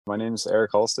My name's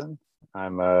Eric Halston.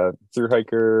 I'm a thru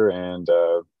hiker and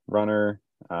a runner.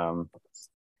 Um,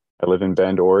 I live in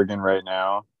Bend, Oregon right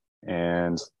now,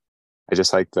 and I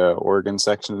just hiked the Oregon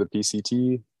section of the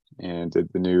PCT and did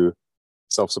the new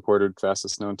self-supported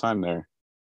fastest known time there.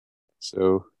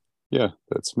 So, yeah,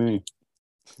 that's me.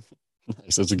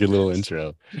 Such a good little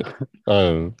intro.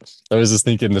 Um, I was just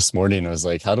thinking this morning, I was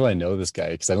like, how do I know this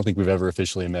guy? Because I don't think we've ever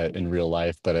officially met in real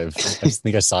life, but I just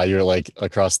think I saw you like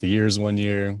across the years one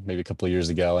year, maybe a couple of years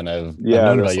ago, and I've Yeah,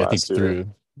 known about this you, I think last year.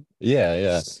 through, yeah,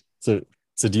 yeah. So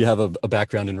so do you have a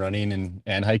background in running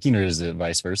and hiking, or is it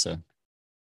vice versa?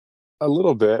 A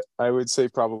little bit. I would say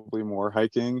probably more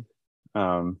hiking,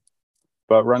 um,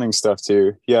 but running stuff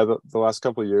too. Yeah, the last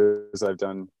couple of years I've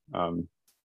done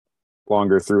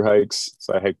longer through hikes.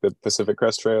 So I hiked the Pacific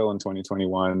Crest Trail in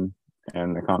 2021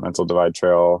 and the Continental Divide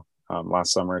Trail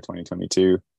last summer,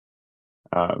 2022,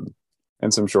 um,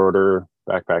 and some shorter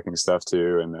backpacking stuff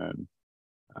too. And then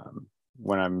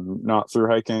when I'm not through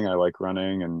hiking, I like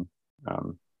running and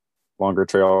um, longer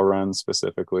trail runs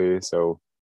specifically. So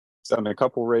I've done a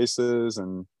couple races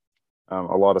and a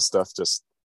lot of stuff just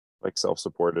like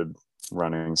self-supported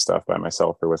running stuff by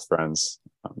myself or with friends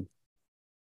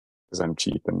because I'm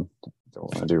cheap and don't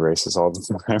want to do races all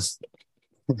the time.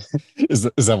 Is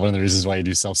that one of the reasons why you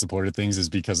do self-supported things is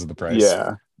because of the price?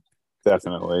 Yeah,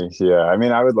 definitely. Yeah. I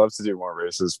mean, I would love to do more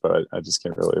races, but I just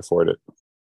can't really afford it.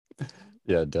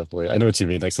 Yeah, definitely. I know what you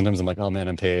mean. Like sometimes I'm like, oh man,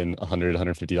 I'm paying 100,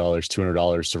 $150,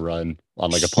 $200 to run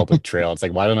on like a public trail. It's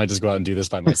like, why don't I just go out and do this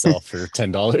by myself for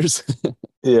 $10?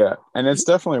 Yeah. And it's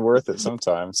definitely worth it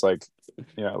sometimes. Like,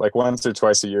 like once or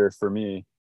twice a year for me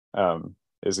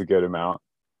is a good amount,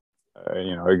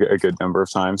 a good number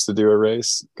of times to do a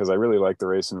race because I really like the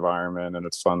race environment and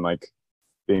it's fun, like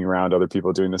being around other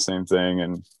people doing the same thing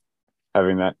and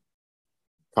having that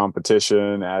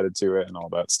competition added to it and all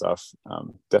that stuff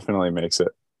definitely makes it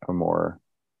a more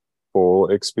full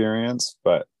experience.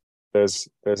 But there's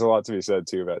a lot to be said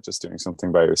too about just doing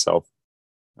something by yourself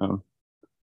um,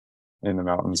 in the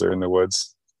mountains or in the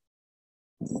woods.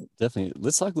 Definitely.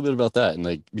 Let's talk a little bit about that. And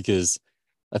like, because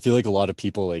I feel like a lot of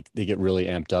people like they get really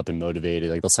amped up and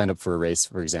motivated. Like they'll sign up for a race,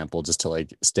 for example, just to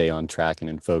like stay on track and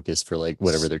in focus for like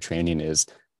whatever their training is.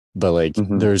 But like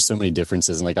Mm-hmm. there's so many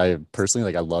differences. And like I personally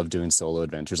like I love doing solo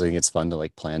adventures. I think it's fun to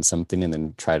like plan something and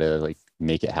then try to like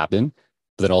make it happen.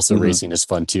 But then also Mm-hmm. racing is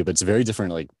fun too. But it's a very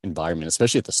different like environment,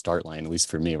 especially at the start line, at least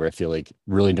for me, where I feel like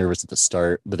really nervous at the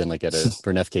start, but then like at a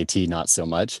for an FKT, not so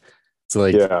much. So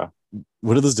like Yeah.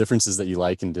 what are those differences that you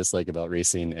like and dislike about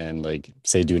racing and like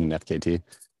say doing an FKT?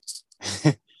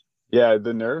 Yeah,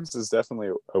 the nerves is definitely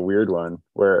a weird one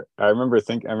where I remember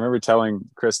telling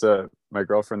Krista, my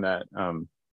girlfriend, that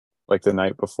like the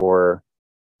night before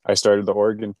I started the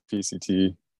Oregon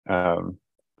PCT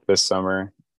this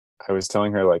summer, I was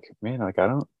telling her like, man, like I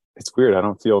don't it's weird. I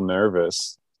don't feel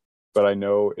nervous, but I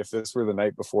know if this were the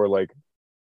night before like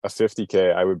a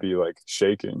 50K, I would be like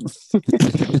shaking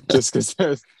just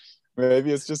because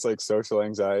maybe it's just like social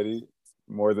anxiety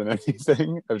more than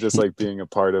anything of just like being a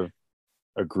part of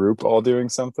a group all doing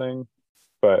something.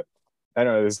 But I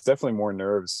don't know, there's definitely more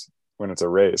nerves when it's a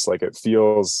race. Like it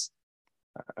feels,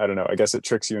 I don't know, I guess it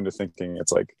tricks you into thinking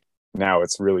it's like now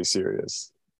it's really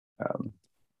serious. Um,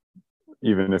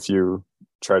 Even if you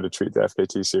try to treat the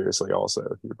FKT seriously,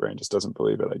 also, your brain just doesn't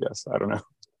believe it, I guess. I don't know.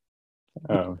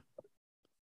 Um,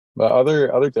 but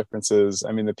other differences,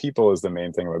 I mean, the people is the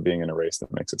main thing about being in a race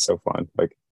that makes it so fun.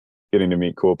 Like getting to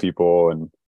meet cool people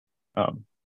and um,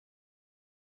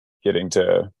 getting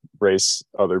to race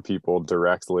other people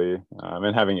directly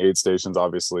and having aid stations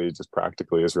obviously just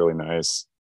practically is really nice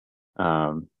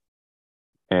um,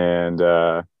 and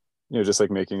just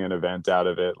like making an event out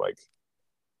of it, like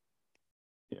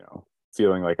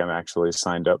feeling like I'm actually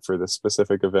signed up for this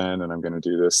specific event and I'm going to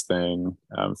do this thing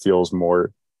feels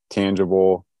more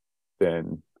tangible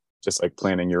than just like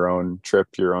planning your own trip,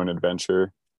 your own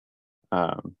adventure.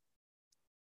 um,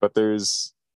 but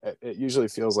it usually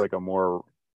feels like a more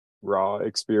raw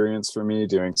experience for me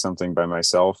doing something by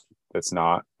myself that's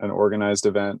not an organized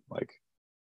event. Like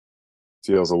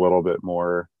feels a little bit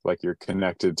more like you're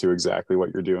connected to exactly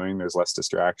what you're doing. There's less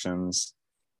distractions,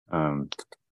 um,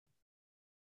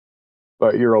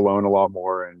 but you're alone a lot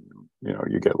more, and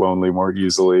you get lonely more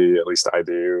easily. At least I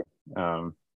do,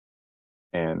 um,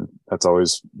 and that's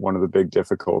always one of the big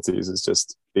difficulties is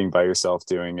just being by yourself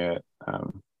doing it.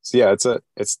 So yeah,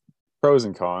 it's pros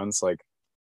and cons. Like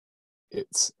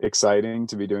it's exciting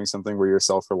to be doing something where you're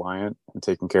self-reliant and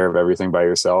taking care of everything by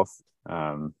yourself.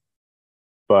 Um,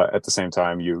 but at the same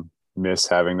time, you miss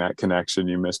having that connection.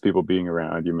 You miss people being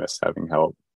around. You miss having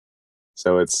help.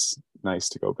 So it's nice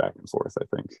to go back and forth, I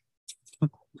think.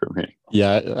 for me.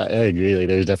 Yeah, I agree. Like,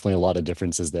 there's definitely a lot of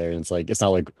differences there. And it's like, it's not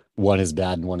like one is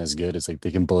bad and one is good. It's like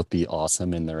they can both be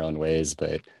awesome in their own ways.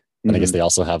 But then I guess Hmm. they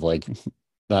also have like,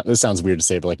 not, this sounds weird to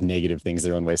say, but like negative things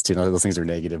their own ways too. None of those things are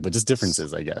negative, but just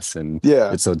differences, I guess. And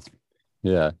Yeah, it's so,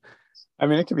 yeah. I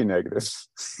mean, it can be negative.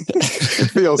 It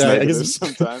feels Yeah, I negative guess,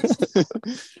 sometimes.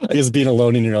 I guess being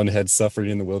alone in your own head, suffering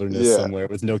in the wilderness Yeah, somewhere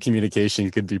with no communication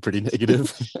could be pretty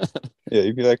negative. yeah.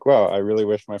 You'd be like, "Wow, I really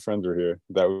wish my friends were here.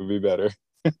 That would be better."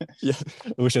 Yeah,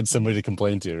 I wish I had somebody to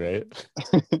complain to, right?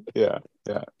 Yeah,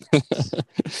 yeah,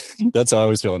 That's how I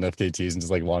always feel in FKTs and just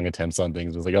like long attempts on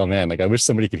things. It's like, oh man, like I wish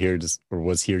somebody could hear just or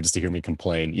was here just to hear me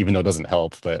complain, even though it doesn't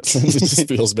help, but it just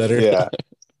feels better. yeah,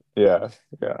 yeah,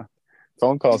 yeah.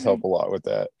 Phone calls help a lot with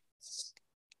that.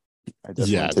 I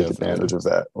definitely Yeah, take advantage definitely. of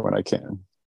that when I can.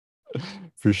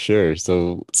 For sure.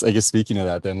 So I guess speaking of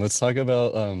that, then let's talk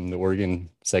about the Oregon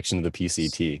section of the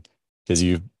PCT because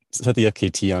you set the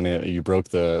FKT on it. You broke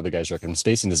the guy's record. I'm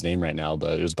spacing his name right now,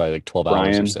 but it was by like 12 hours or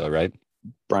Brian, so, right?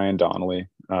 Brian Donnelly.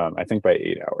 I think by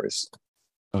 8 hours.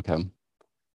 Okay.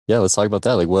 Yeah, let's talk about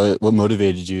that. Like what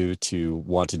motivated you to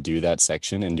want to do that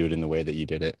section and do it in the way that you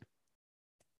did it?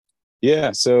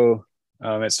 Yeah, so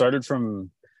it started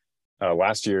from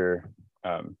last year.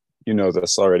 You know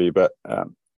this already, but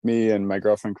me and my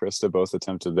girlfriend Krista both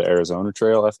attempted the Arizona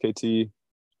Trail FKT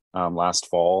last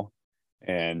fall,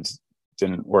 and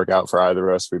didn't work out for either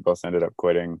of us. We both ended up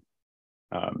quitting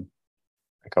um,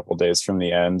 a couple days from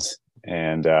the end,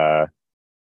 and that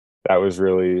was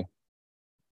really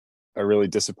a really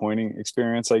disappointing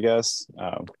experience, I guess.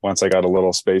 Once I got a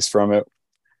little space from it,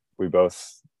 we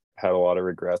both had a lot of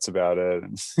regrets about it.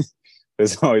 And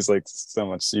there's always like so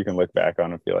much you can look back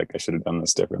on and feel like I should have done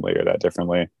this differently or that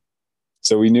differently.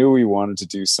 So we knew we wanted to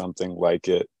do something like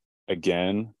it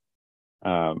again.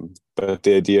 But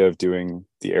the idea of doing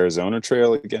the Arizona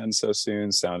Trail again so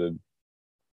soon sounded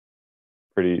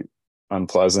pretty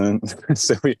unpleasant.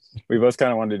 So we both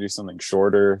kind of wanted to do something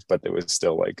shorter, but it was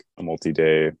still like a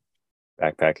multi-day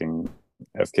backpacking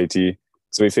FKT.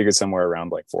 So we figured somewhere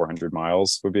around like 400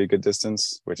 miles would be a good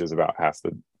distance, which is about half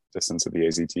the distance of the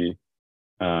AZT.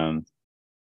 Um,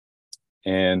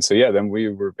 and so, yeah, then we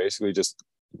were basically just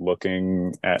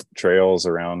looking at trails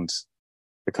around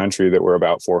the country that were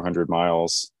about 400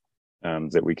 miles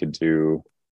that we could do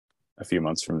a few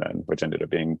months from then, which ended up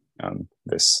being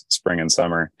this spring and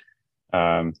summer.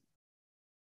 Um,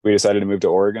 we decided to move to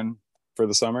Oregon for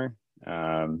the summer.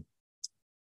 And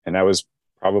that was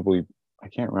probably, I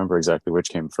can't remember exactly which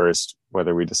came first,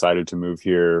 whether we decided to move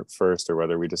here first or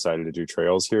whether we decided to do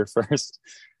trails here first.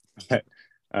 But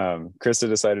Krista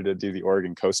decided to do the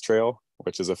Oregon Coast Trail,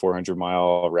 which is a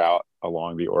 400-mile route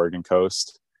along the Oregon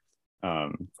coast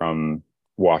from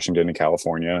Washington to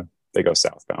California. They go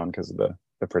southbound because of the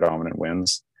predominant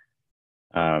winds.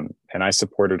 And I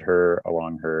supported her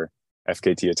along her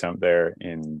FKT attempt there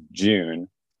in June.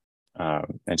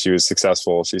 And she was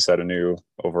successful. She set a new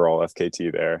overall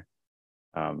FKT there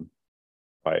um,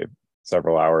 by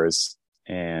several hours.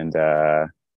 And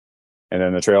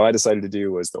then the trail I decided to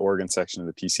do was the Oregon section of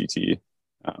the PCT,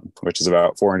 which is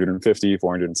about 450,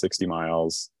 460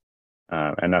 miles.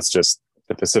 And that's just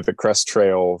the Pacific Crest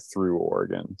Trail through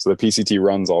Oregon. So the PCT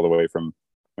runs all the way from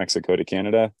Mexico to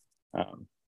Canada,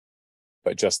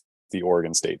 but just the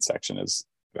Oregon State section is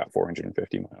about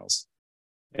 450 miles.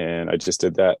 And I just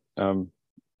did that.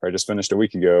 I just finished a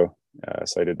week ago.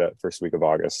 So I did that first week of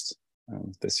August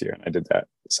this year. And I did that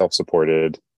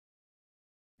self-supported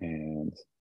and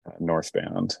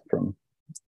northbound from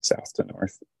south to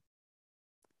north.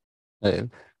 Hey,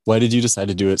 why did you decide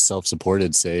to do it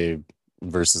self-supported, say,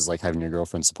 versus like having your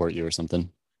girlfriend support you or something?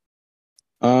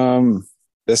 Um,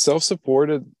 the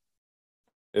self-supported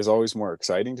is always more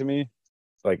exciting to me.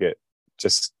 Like it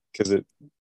just because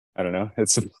I don't know,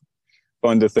 it's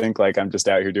fun to think like I'm just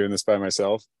out here doing this by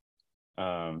myself.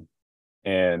 Um,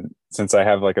 and since I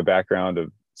have like a background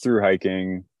of through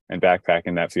hiking and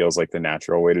backpacking, that feels like the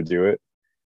natural way to do it.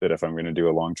 That if I'm going to do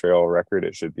a long trail record,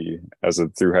 it should be as a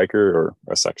through hiker or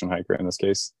a section hiker in this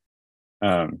case.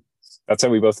 Um, that's how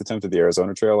we both attempted the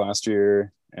Arizona Trail last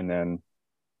year, and then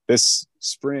this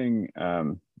spring,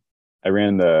 I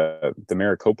ran the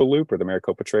Maricopa Loop or the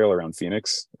Maricopa Trail around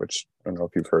Phoenix, which I don't know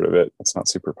if you've heard of it. It's not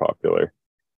super popular.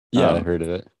 Yeah, I Um, heard of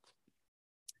it.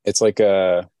 it's like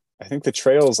I think the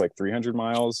trail is like 300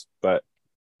 miles, but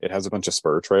it has a bunch of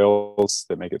spur trails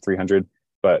that make it 300.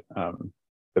 But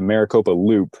the Maricopa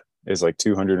Loop is like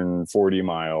 240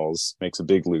 miles, makes a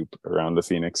big loop around the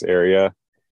Phoenix area.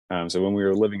 So when we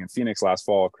were living in Phoenix last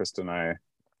fall, Krista and I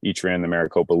each ran the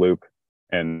Maricopa Loop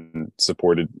and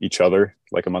supported each other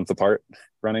like a month apart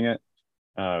running it.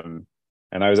 And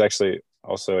I was actually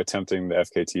also attempting the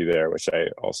FKT there, which I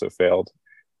also failed.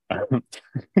 Um,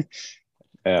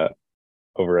 uh,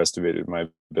 overestimated my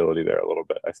ability there a little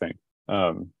bit, I think.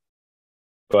 Um,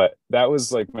 but that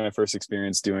was like my first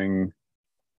experience doing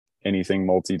anything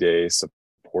multi-day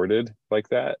supported like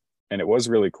that. And it was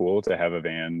really cool to have a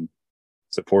van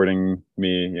supporting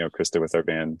me, Krista with our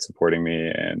van supporting me,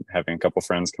 and having a couple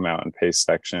friends come out and pace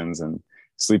sections and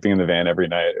sleeping in the van every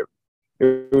night.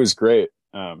 It was great.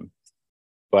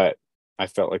 But I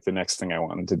felt like the next thing I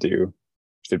wanted to do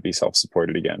should be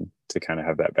self-supported again, to kind of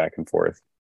have that back and forth.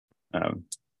 Um,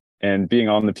 and being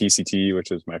on the PCT,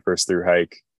 which was my first through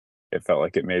hike, it felt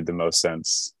like it made the most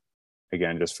sense.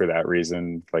 Again, just for that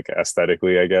reason, like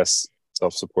aesthetically, I guess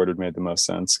self-supported made the most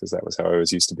sense because that was how I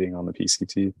was used to being on the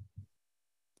PCT.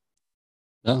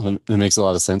 No, it makes a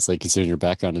lot of sense, like considering your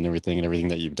background and everything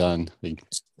that you've done. Like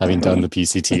having done the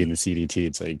PCT and the CDT,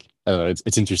 it's like I don't know,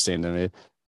 it's interesting to me.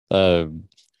 Um,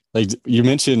 like you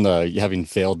mentioned, you having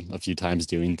failed a few times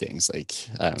doing things like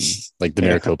the Yeah.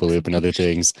 Maricopa Loop and other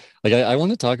things. Like I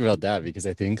want to talk about that because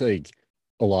I think like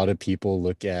a lot of people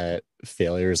look at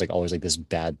failure as like always like this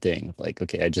bad thing. Like,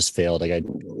 okay, I just failed. Like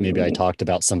maybe I talked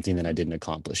about something and I didn't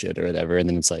accomplish it or whatever, and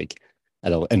then it's like I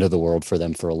don't know, end of the world for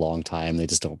them for a long time. They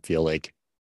just don't feel like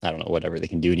I don't know, whatever, they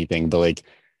can do anything. But like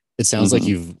it sounds like Mm-hmm.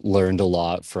 you've learned a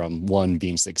lot from one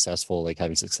being successful, like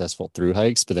having successful through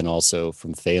hikes, but then also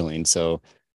from failing. So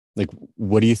like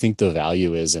what do you think the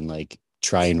value is in like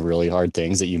trying really hard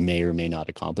things that you may or may not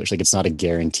accomplish? Like it's not a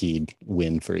guaranteed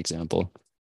win, for example.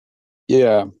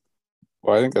 Yeah.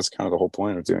 Well, I think that's kind of the whole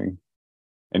point of doing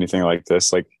anything like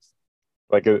this.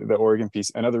 The Oregon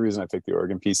piece. Another reason I picked the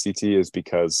Oregon PCT is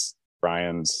because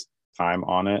Brian's time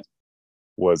on it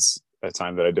was a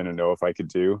time that I didn't know if I could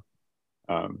do.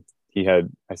 He had,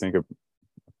 I think, a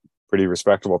pretty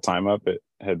respectable time up. It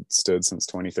had stood since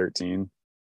 2013,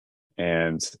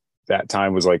 and that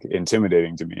time was like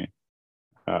intimidating to me.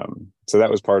 So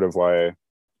that was part of why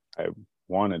I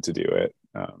wanted to do it.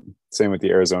 Same with the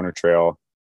Arizona Trail.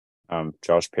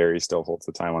 Josh Perry still holds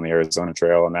the time on the Arizona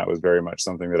Trail, and that was very much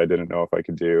something that I didn't know if I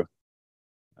could do.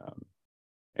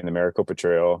 In the Maricopa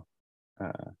Trail.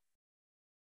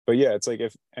 But yeah, it's like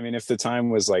if the time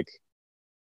was like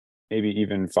maybe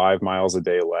even 5 miles a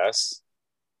day less,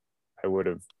 I would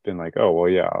have been like, oh well,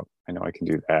 yeah, I know I can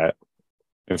do that.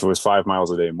 If it was 5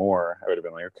 miles a day more, I would have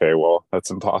been like, okay, well,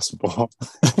 that's impossible.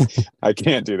 I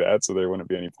can't do that, so there wouldn't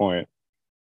be any point.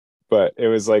 But it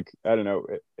was like, I don't know,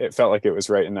 it felt like it was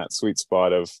right in that sweet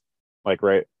spot of like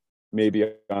right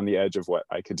maybe on the edge of what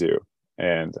I could do.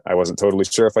 And I wasn't totally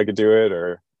sure if I could do it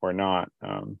or not.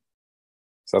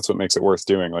 So that's what makes it worth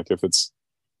doing. Like if it's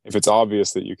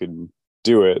obvious that you can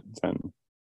do it, then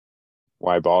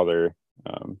why bother?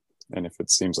 And if it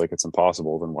seems like it's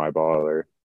impossible, then why bother?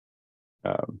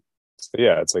 So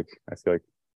yeah, it's like I feel like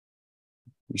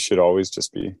you should always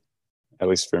just be, at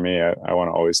least for me, I want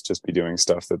to always just be doing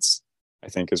stuff that's I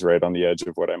think is right on the edge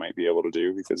of what I might be able to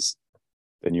do, because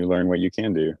then you learn what you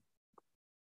can do.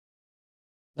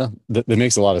 Yeah, that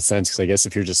makes a lot of sense because I guess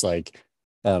if you're just like,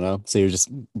 I don't know, say you're just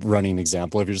running an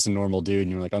example, if you're just a normal dude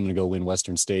and you're like, I'm gonna go win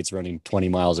Western States running 20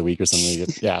 miles a week or something,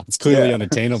 yeah, it's clearly Yeah,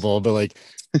 unattainable, but like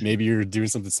maybe you're doing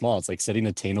something small. It's like setting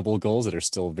attainable goals that are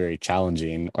still very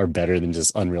challenging are better than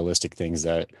just unrealistic things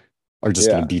that are just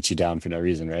gonna yeah, beat you down for no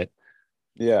reason, right?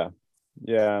 yeah,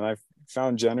 yeah. And I've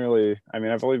found generally, I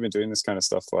mean, I've only been doing this kind of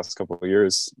stuff the last couple of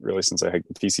years, really, since I had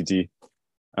the PCT.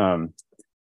 Um,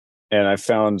 and I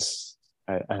found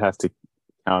I have to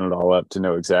count it all up to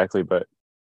know exactly, but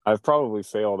I've probably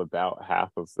failed about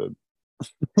half of the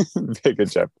big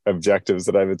objectives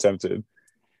that I've attempted.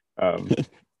 Um,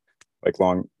 like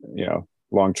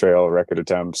long trail record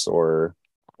attempts, or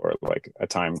like a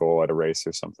time goal at a race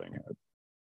or something.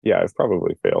 Yeah, I've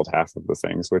probably failed half of the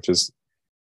things, which is,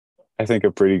 I think,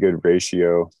 a pretty good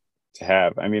ratio to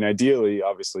have. I mean, ideally,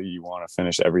 obviously, you want to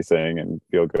finish everything and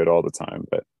feel good all the time,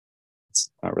 but it's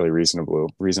not really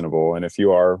reasonable. And if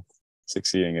you are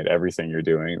succeeding at everything you're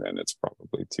doing, then it's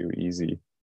probably too easy.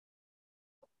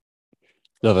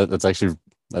 No, that's actually,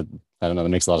 that, I don't know, that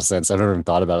makes a lot of sense. I've never even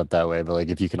thought about it that way, but like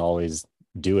if you can always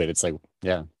do it, it's like,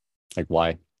 yeah, like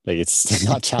why? Like it's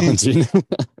not challenging.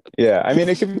 Yeah, I mean,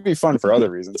 it can be fun for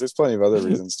other reasons. There's plenty of other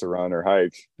reasons to run or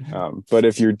hike. But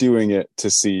if you're doing it to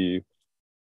see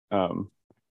um,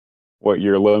 what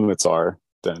your limits are,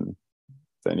 then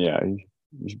yeah,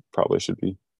 you probably should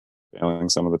be failing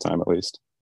some of the time at least.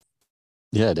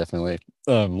 Yeah, definitely.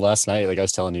 Last night, like I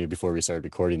was telling you before we started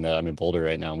recording that I'm in Boulder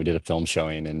right now and we did a film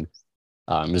showing and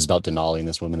it was about Denali and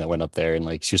this woman that went up there and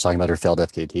like she was talking about her failed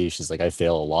FKT. She's like, I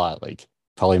fail a lot, like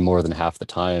probably more than half the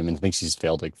time. And I think she's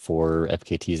failed like four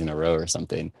FKTs in a row or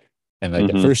something. And like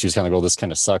at Mm-hmm. first she was kind of like, "Oh, this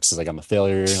kind of sucks. It's like I'm a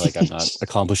failure. Like I'm not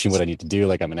accomplishing what I need to do.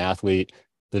 Like I'm an athlete."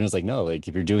 Then it's like, no, like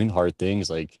if you're doing hard things,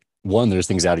 like one, there's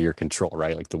things out of your control,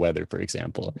 right? Like the weather, for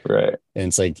example. Right. And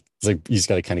it's like you just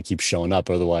got to kind of keep showing up.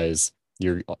 Otherwise,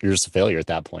 you're just a failure at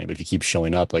that point. But if you keep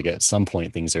showing up, like at some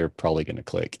point, things are probably going to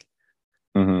click.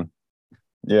 Mm-hmm.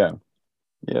 Yeah.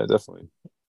 Yeah, definitely.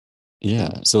 Yeah.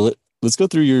 Um, So let's go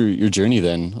through your journey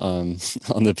then on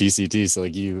the PCT. So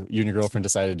like you and your girlfriend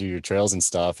decided to do your trails and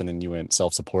stuff, and then you went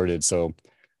self-supported. So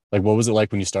like what was it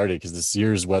like when you started? Because this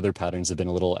year's weather patterns have been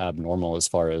a little abnormal as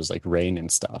far as like rain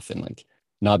and stuff, and like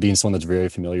not being someone that's very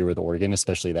familiar with Oregon,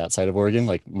 especially that side of Oregon.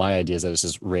 Like my idea is that it's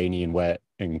just rainy and wet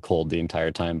and cold the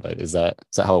entire time. But is that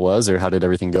how it was, or how did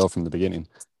everything go from the beginning?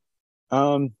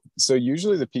 so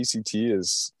usually the PCT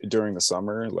is during the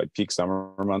summer, like peak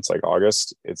summer months, like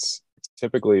August. It's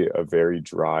typically a very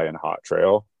dry and hot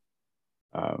trail.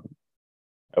 Um,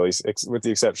 at least with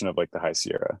the exception of like the High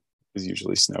Sierra is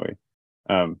usually snowy.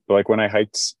 But like when I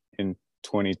hiked in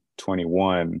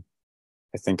 2021,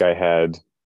 I think I had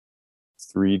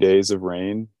 3 days of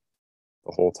rain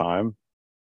the whole time.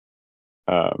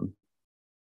 Um,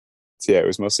 so yeah, it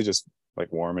was mostly just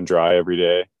like warm and dry every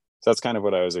day. So that's kind of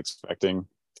what I was expecting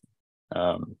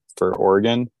for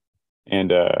Oregon.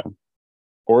 And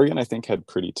Oregon, I think, had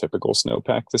pretty typical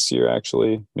snowpack this year,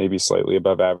 actually, maybe slightly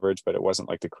above average, but it wasn't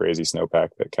like the crazy snowpack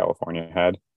that California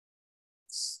had.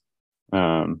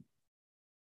 Um,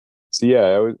 so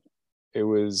yeah, it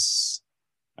was,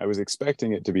 I was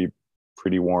expecting it to be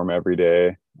pretty warm every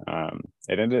day.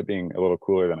 It ended up being a little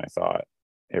cooler than I thought.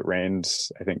 It rained,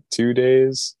 I think, 2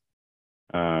 days,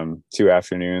 2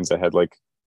 afternoons. I had like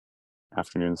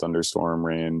afternoon thunderstorm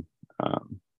rain.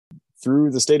 Um,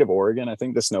 through the state of Oregon, I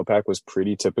think the snowpack was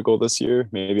pretty typical this year,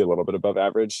 maybe a little bit above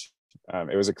average.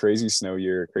 It was a crazy snow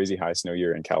year, crazy high snow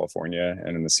year in California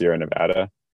and in the Sierra Nevada.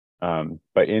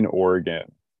 But in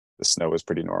Oregon, the snow was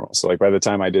pretty normal. So like by the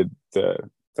time I did the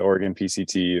Oregon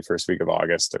PCT the first week of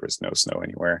August, there was no snow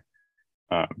anywhere.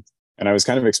 And I was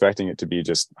kind of expecting it to be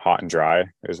just hot and dry.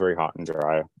 It was very hot and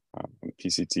dry in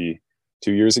PCT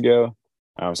 2 years ago.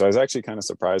 So I was actually kind of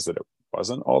surprised that it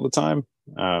wasn't all the time.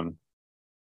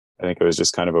 I think it was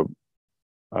just kind of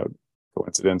a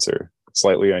coincidence or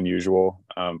slightly unusual.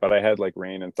 But I had like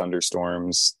rain and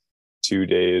thunderstorms 2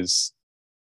 days,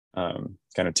 kind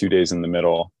of 2 days in the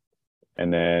middle.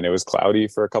 And then it was cloudy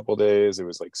for a couple days. It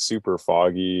was like super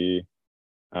foggy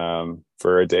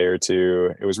for a day or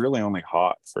two. It was really only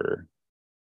hot for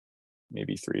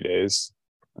maybe 3 days.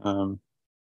 Um,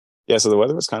 yeah, so the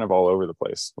weather was kind of all over the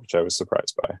place, which I was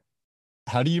surprised by.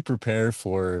 How do you prepare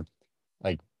for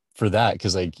like for that?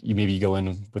 Because like you maybe go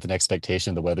in with an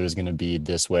expectation the weather is going to be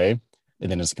this way,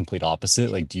 and then it's a complete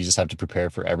opposite. Like, do you just have to prepare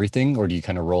for everything, or do you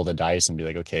kind of roll the dice and be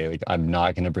like, okay, like I'm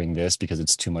not going to bring this because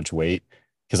it's too much weight?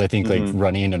 Because I think like Mm-hmm.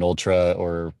 running an ultra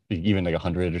or even like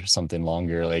 100 or something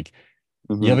longer, like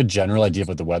you Mm-hmm. have a general idea of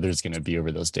what the weather is going to be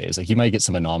over those days. Like you might get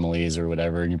some anomalies or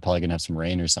whatever, and you're probably going to have some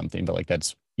rain or something, but like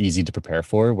that's easy to prepare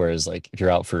for. Whereas like if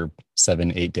you're out for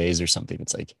 7, 8 days or something,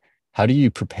 it's like, how do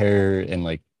you prepare and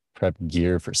like prep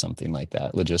gear for something like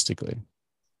that logistically?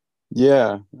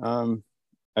 Yeah.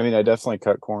 I mean, I definitely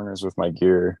cut corners with my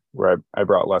gear where I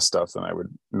brought less stuff than I would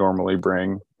normally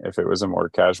bring if it was a more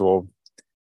casual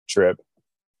trip.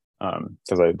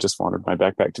 Because I just wanted my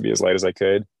backpack to be as light as I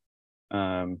could.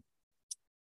 Um,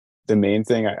 the main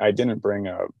thing, I didn't bring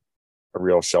a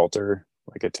real shelter,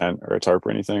 like a tent or a tarp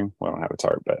or anything. Well, I don't have a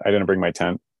tarp, but I didn't bring my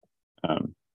tent.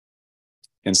 Um,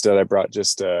 Instead, I brought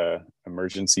just a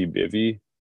emergency bivy,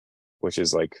 which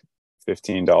is like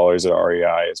 $15 at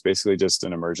REI. It's basically just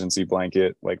an emergency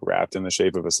blanket, like wrapped in the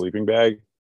shape of a sleeping bag.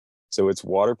 So it's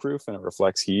waterproof and it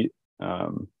reflects heat,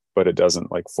 but it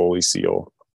doesn't like fully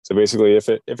seal. So basically, if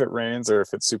it rains or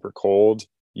if it's super cold,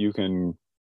 you can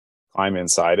climb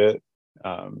inside it,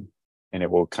 um, and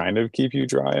it will kind of keep you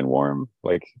dry and warm.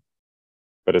 Like,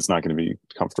 but it's not going to be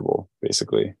comfortable,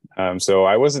 basically. So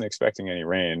I wasn't expecting any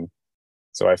rain,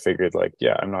 so I figured like,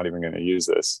 yeah, I'm not even going to use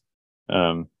this.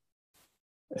 Um,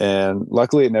 and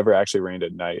luckily, it never actually rained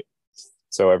at night.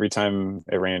 So every time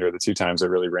it rained, or the 2 times it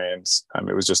really rained,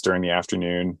 it was just during the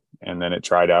afternoon, and then it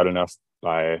dried out enough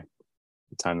by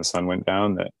the time the sun went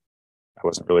down that I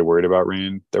wasn't really worried about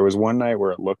rain. There was one night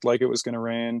where it looked like it was going to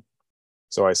rain,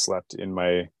 so I slept in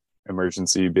my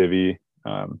emergency bivy.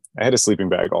 I had a sleeping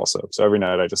bag also, so every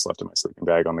night I just slept in my sleeping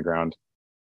bag on the ground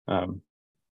um,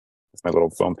 with my little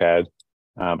foam pad.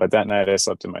 But that night I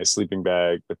slept in my sleeping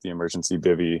bag with the emergency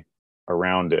bivy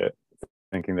around it,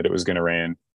 thinking that it was going to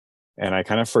rain, and I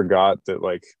kind of forgot that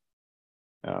like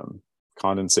um,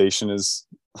 condensation is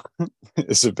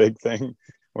is a big thing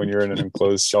when you're in an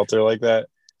enclosed shelter like that.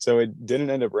 So it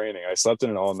didn't end up raining. I slept in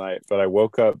it all night, but I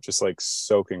woke up just like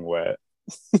soaking wet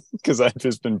because I've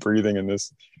just been breathing in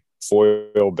this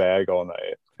foil bag all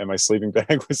night, and my sleeping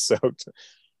bag was soaked,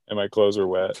 and my clothes were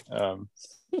wet. And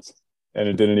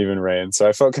it didn't even rain, so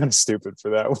I felt kind of stupid for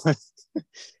that one.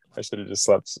 I should have just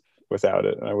slept without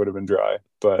it, and I would have been dry.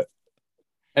 But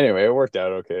anyway, it worked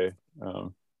out okay.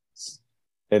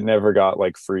 It never got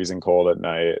like freezing cold at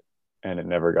night, and it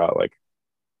never got like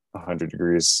 100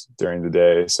 degrees during the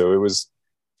day, so it was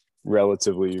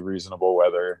relatively reasonable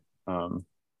weather. And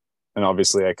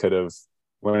obviously I could have,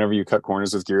 whenever you cut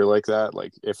corners with gear like that,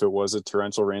 like if it was a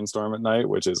torrential rainstorm at night,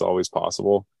 which is always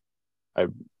possible, I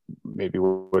maybe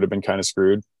would have been kind of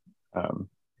screwed.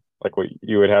 Like what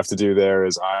you would have to do there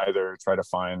is either try to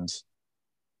find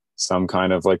some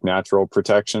kind of like natural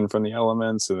protection from the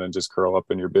elements and then just curl up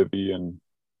in your bivy and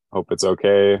hope it's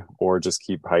okay, or just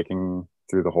keep hiking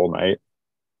through the whole night.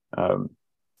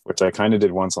 Which I kind of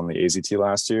did once on the AZT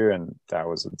last year, and that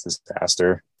was a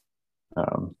disaster.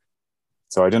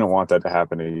 So I didn't want that to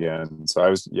happen again. So I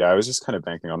was just kind of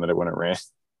banking on that it wouldn't rain.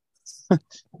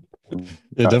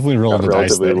 Yeah, definitely rolling the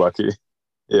dice relatively there. lucky.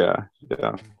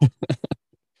 Yeah.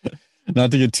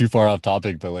 Not to get too far off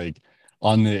topic, but like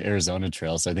on the Arizona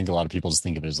trail, so I think a lot of people just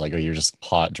think of it as like, oh, you're just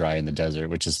hot, dry in the desert,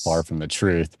 which is far from the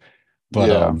truth. But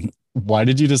Yeah. why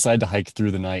did you decide to hike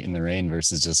through the night in the rain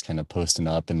versus just kind of posting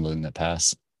up and letting it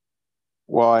pass?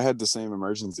 Well, I had the same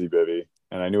emergency bivy,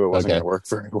 and I knew it wasn't going Okay. to work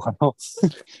very well.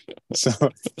 So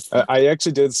I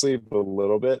actually did sleep a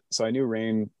little bit. So I knew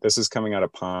rain. This is coming out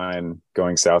of Pine,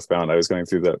 going southbound. I was going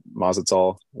through the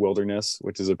Mazatl Wilderness,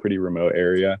 which is a pretty remote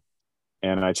area,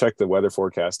 and I checked the weather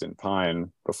forecast in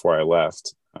Pine before I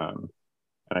left, and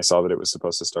I saw that it was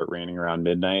supposed to start raining around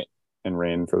midnight and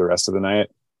rain for the rest of the night.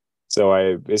 So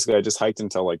I just hiked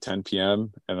until like 10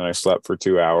 p.m. and then I slept for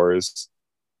 2 hours.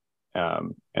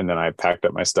 And then I packed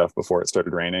up my stuff before it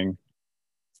started raining,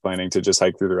 planning to just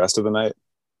hike through the rest of the night,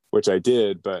 which I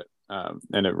did. But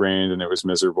and it rained and it was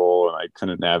miserable, and I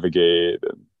couldn't navigate,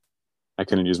 and I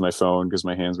couldn't use my phone because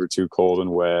my hands were too cold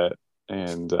and wet.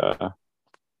 And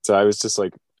so I was just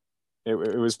like, it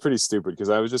was pretty stupid because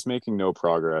I was just making no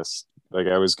progress. Like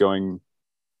I was going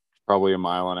probably a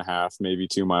mile and a half, maybe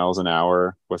 2 miles an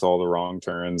hour with all the wrong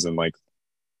turns, and like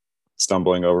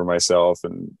stumbling over myself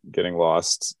and getting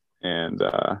lost. And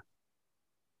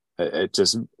it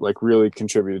just like really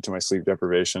contributed to my sleep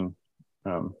deprivation,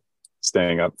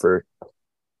 staying up for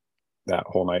that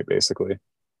whole night basically.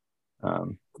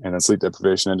 And then sleep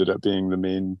deprivation ended up being the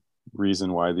main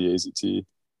reason why the AZT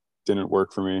didn't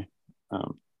work for me.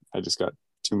 I just got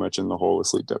too much in the hole with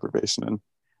sleep deprivation, and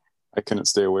I couldn't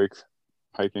stay awake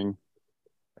hiking.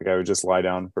 Like I would just lie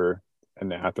down for a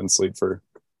nap and sleep for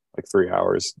like 3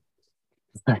 hours.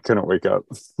 I couldn't wake up.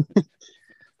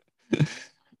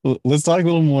 Let's talk a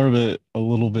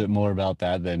little bit more about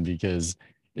that then, because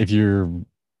if you're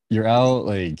out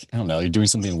like I don't know, you're doing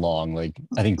something long, like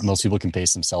I think most people can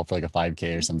pace themselves for like a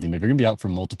 5K or something, but if you're gonna be out for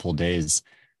multiple days,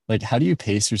 like how do you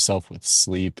pace yourself with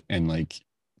sleep and like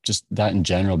just that in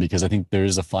general? Because I think there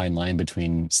is a fine line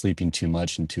between sleeping too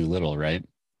much and too little, right?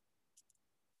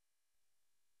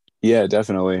 Yeah,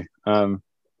 definitely. The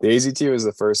AZT was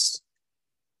the first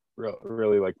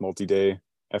really like multi-day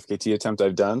FKT attempt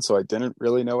I've done, so I didn't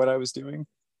really know what I was doing.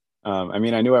 I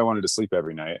mean, I knew I wanted to sleep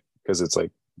every night because it's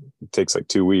like it takes like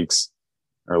 2 weeks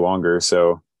or longer.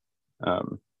 So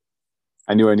um,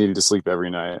 I knew I needed to sleep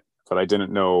every night, but I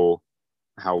didn't know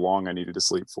how long I needed to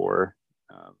sleep for.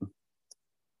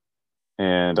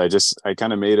 And I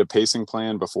kind of made a pacing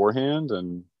plan beforehand,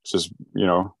 and just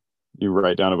you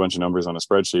write down a bunch of numbers on a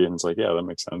spreadsheet, and it's like, yeah, that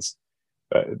makes sense.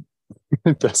 But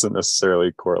it doesn't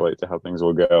necessarily correlate to how things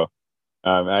will go.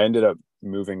 I ended up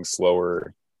moving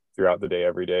slower throughout the day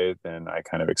every day than I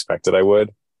kind of expected I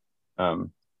would.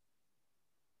 Um,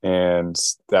 and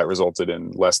that resulted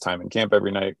in less time in camp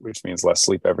every night, which means less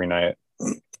sleep every night.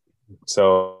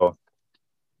 So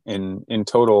in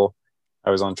total, I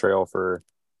was on trail for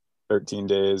 13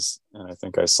 days, and I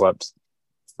think I slept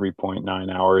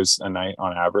 3.9 hours a night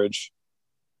on average,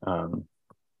 um,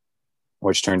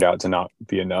 which turned out to not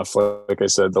be enough. Like I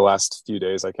said, the last few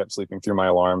days I kept sleeping through my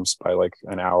alarms by like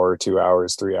an hour, 2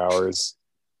 hours, 3 hours,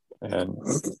 and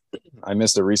I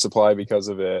missed a resupply because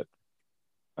of it.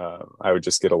 I would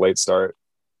just get a late start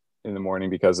in the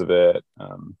morning because of it.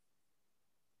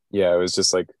 Yeah, it was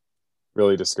just like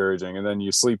really discouraging. And then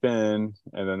you sleep in,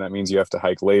 and then that means you have to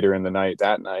hike later in the night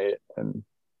that night. And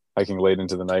hiking late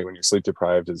into the night when you're sleep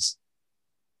deprived is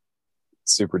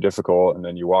super difficult. And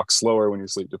then you walk slower when you're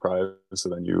sleep deprived. So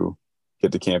then you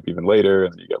get to camp even later,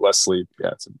 and then you get less sleep.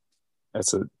 Yeah,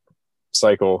 it's a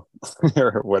cycle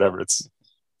or whatever.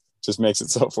 just makes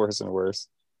itself worse and worse.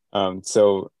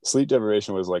 So sleep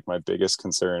deprivation was like my biggest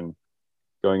concern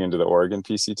going into the Oregon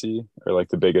PCT, or like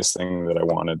the biggest thing that I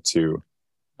wanted to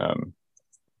um,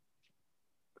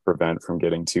 prevent from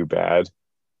getting too bad.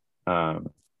 Um,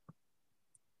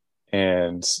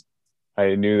 and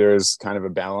I knew there was kind of a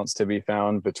balance to be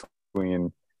found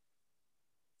between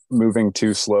moving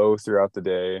too slow throughout the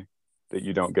day that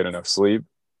you don't get enough sleep,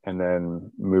 and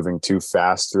then moving too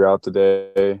fast throughout the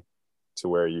day to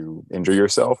where you injure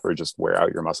yourself or just wear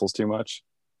out your muscles too much,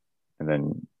 and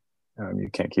then you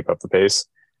can't keep up the pace.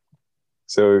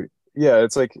 So yeah,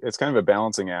 it's kind of a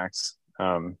balancing act,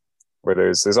 where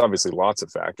there's obviously lots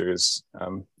of factors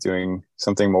doing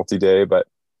something multi-day, but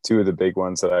two of the big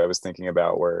ones that I was thinking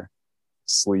about were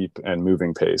sleep and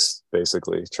moving pace,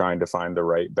 basically trying to find the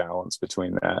right balance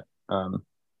between that.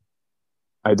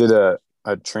 I did a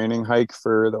training hike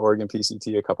for the Oregon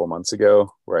PCT a couple months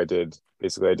ago where I did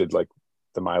like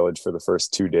the mileage for the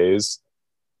first 2 days.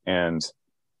 And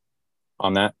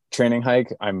on that training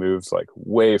hike, I moved like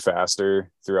way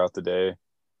faster throughout the day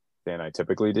than I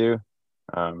typically do.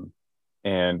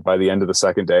 And by the end of the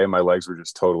second day, my legs were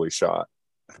just totally shot.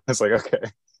 It's like,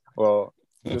 okay, well,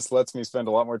 this lets me spend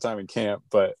a lot more time in camp,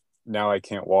 but now I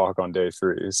can't walk on day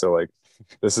 3. So like,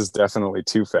 this is definitely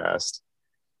too fast.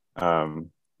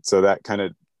 So that kind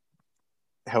of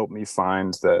helped me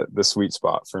find the sweet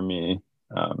spot for me.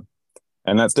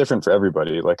 And that's different for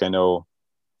everybody. Like I know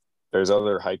there's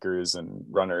other hikers and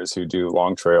runners who do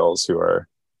long trails who are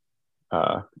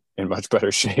in much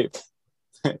better shape,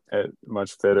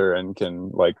 much fitter, and can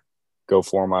like go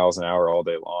 4 miles an hour all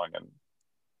day long.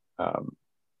 And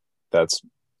that's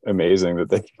amazing that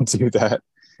they can do that.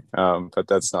 But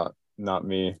that's not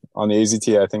me. On the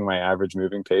AZT, I think my average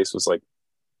moving pace was like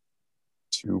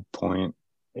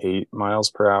 2.8 miles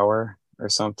per hour or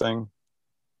something.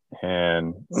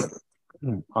 And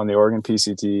on the Oregon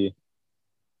PCT,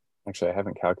 actually, I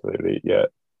haven't calculated it yet.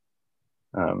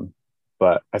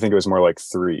 But I think it was more like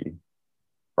 3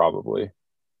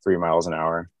 miles an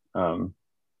hour,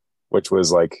 which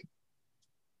was like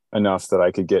enough that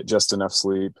I could get just enough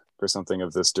sleep for something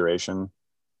of this duration,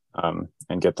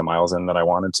 and get the miles in that I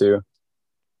wanted to,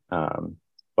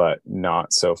 but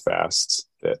not so fast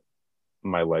that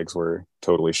my legs were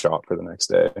totally shot for the next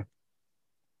day.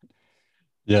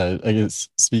 Yeah, I guess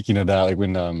speaking of that, like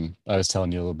when I was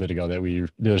telling you a little bit ago that we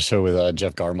did a show with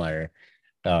Jeff Garmeyer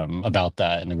about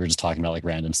that, and we were just talking about like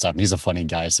random stuff. And he's a funny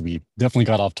guy, so we definitely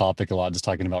got off topic a lot, just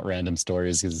talking about random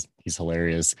stories because he's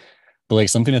hilarious. But like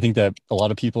something I think that a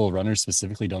lot of people, runners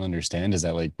specifically, don't understand is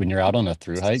that like when you're out on a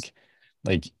through hike,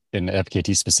 like in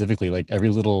FKT specifically, like every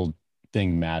little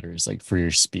thing matters, like for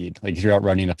your speed. Like if you're out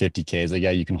running a 50K, it's like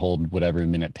yeah, you can hold whatever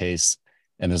minute pace,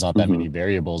 and there's not that many Mm-hmm.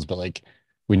 variables. But like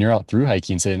when you're out through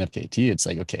hiking, say in FKT, it's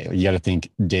like okay, you got to think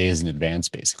days in advance,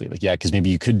 basically. Like yeah, because maybe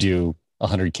you could do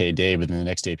 100K day, but then the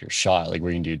next day if you're shot, like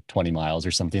where you can do 20 miles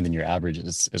or something, then your average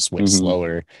is way Mm-hmm.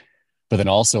 slower. But then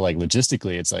also like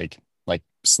logistically, it's like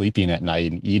sleeping at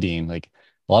night and eating. Like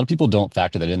a lot of people don't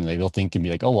factor that in. They'll think and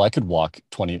be like, oh, well, I could walk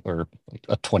 20 or like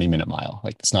a 20-minute mile.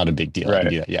 Like it's not a big deal. I can Right.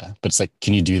 do that. Yeah. But it's like,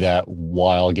 can you do that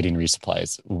while getting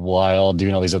resupplies, while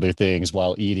doing all these other things,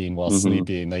 while eating, while Mm-hmm.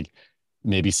 sleeping, like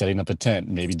maybe setting up a tent,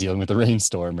 maybe dealing with a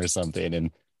rainstorm or something.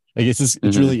 And I guess it's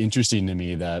Mm-hmm. really interesting to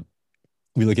me that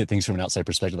we look at things from an outside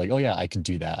perspective, like, oh yeah, I could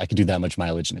do that. I could do that much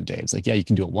mileage in a day. It's like, yeah, you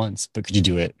can do it once, but could you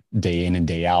do it day in and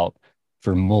day out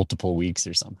for multiple weeks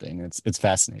or something? It's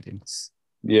fascinating.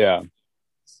 Yeah.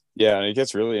 Yeah. And it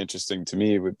gets really interesting to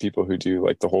me with people who do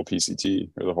like the whole PCT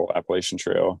or the whole Appalachian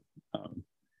Trail.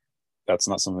 That's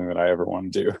not something that I ever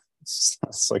want to do.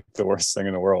 It's like the worst thing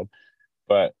in the world.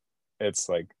 But it's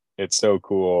like, it's so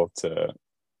cool to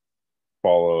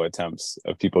follow attempts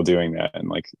of people doing that and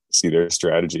like see their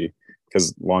strategy,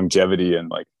 because longevity and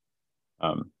like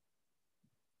um,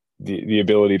 the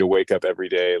ability to wake up every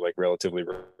day like relatively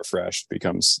refreshed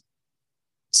becomes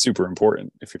super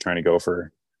important if you're trying to go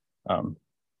for um,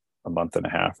 a month and a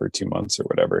half or 2 months or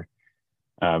whatever.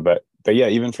 But yeah,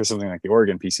 even for something like the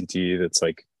Oregon PCT that's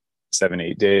like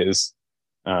 7-8 days,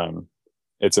 um,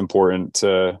 it's important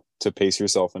to pace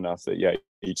yourself enough that yeah,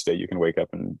 each day you can wake up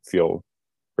and feel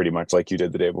pretty much like you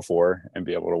did the day before and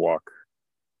be able to walk,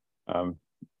 um,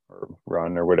 or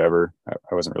run or whatever.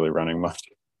 I wasn't really running much,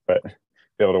 but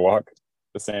be able to walk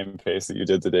the same pace that you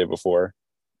did the day before.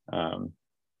 Um,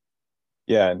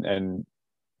 yeah, and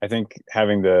I think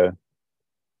having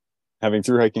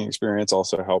through hiking experience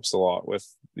also helps a lot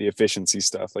with the efficiency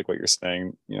stuff, like what you're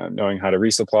saying. You know, knowing how to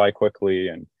resupply quickly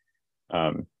and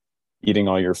um, eating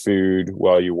all your food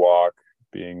while you walk,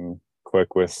 being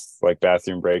quick with like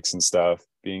bathroom breaks and stuff,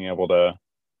 being able to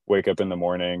wake up in the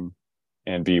morning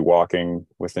and be walking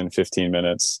within 15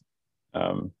 minutes.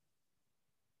 Um,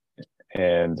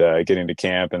 and getting to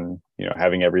camp and,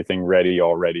 having everything ready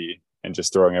already and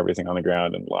just throwing everything on the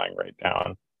ground and lying right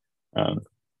down. Um,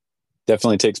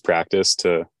 Definitely takes practice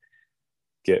to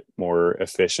get more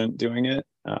efficient doing it.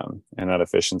 And that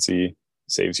efficiency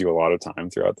saves you a lot of time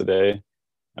throughout the day.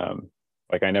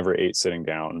 Like I never ate sitting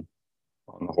down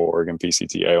on the whole Oregon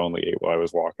PCT. I only ate while I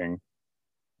was walking.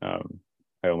 I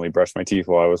only brushed my teeth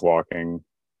while I was walking.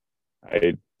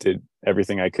 I did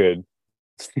everything I could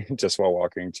just while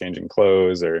walking, changing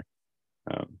clothes, or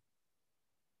um,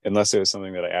 unless it was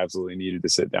something that I absolutely needed to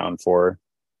sit down for,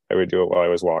 I would do it while I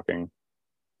was walking.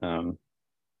 Um,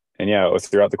 and yeah,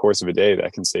 throughout the course of a day,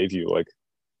 that can save you like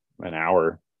an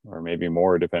hour or maybe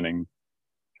more, depending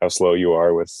how slow you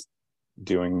are with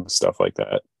doing stuff like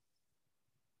that.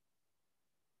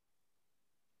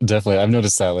 Definitely. I've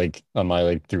noticed that like on my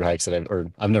like through hikes that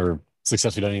I've never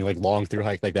successfully done any like long through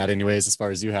hike like that anyways, as far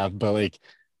as you have. But like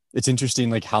it's interesting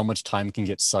like how much time can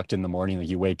get sucked in the morning. Like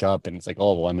you wake up and it's like,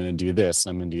 oh well, I'm gonna do this,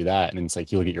 I'm gonna do that. And it's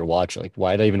like you look at your watch, you're like,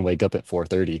 why did I even wake up at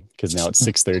 4:30? Because now it's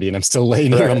 6:30 and I'm still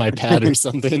laying here on Right. my pad or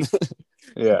something.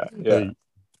 Yeah. Yeah. Like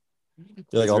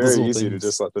you're like It's all those very little easy to things.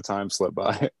 just let the time slip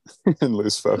by and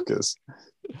lose focus.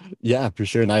 Yeah, for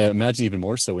sure. And I imagine even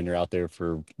more so when you're out there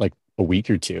for like a week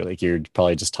or two, like you're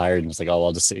probably just tired and it's like, oh,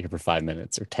 I'll just sit here for 5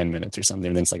 minutes or 10 minutes or something.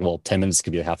 And then it's like, well, 10 minutes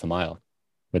could be a half a mile,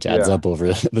 which adds Yeah. up over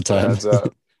the It time. adds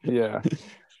up. Yeah.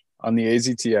 On the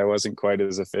AZT, I wasn't quite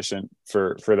as efficient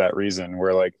for that reason,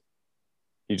 where like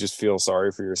you just feel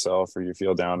sorry for yourself or you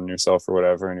feel down on yourself or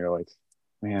whatever, and you're like,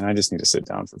 man, I just need to sit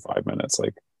down for 5 minutes.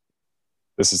 Like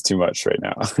this is too much right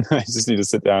now. I just need to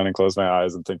sit down and close my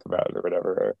eyes and think about it or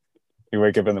whatever. Or you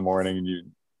wake up in the morning and you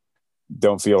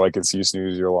don't feel like it's you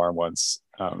snooze your alarm once.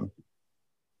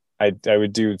 I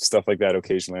would do stuff like that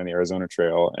occasionally on the Arizona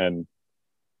Trail, and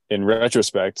in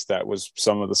retrospect, that was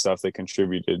some of the stuff that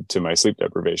contributed to my sleep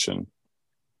deprivation.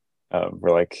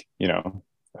 Where like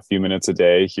a few minutes a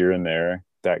day here and there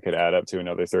that could add up to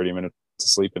another 30 minutes to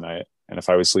sleep a night. And if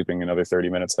I was sleeping another 30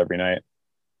 minutes every night,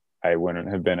 I wouldn't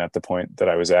have been at the point that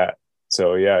I was at.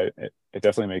 So yeah, it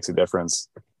definitely makes a difference.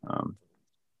 Um,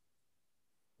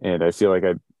 and I feel like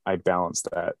I balanced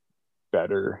that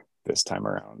better this time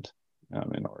around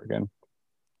in Oregon.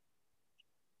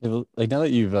 Yeah, well, like now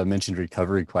that you've mentioned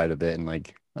recovery quite a bit and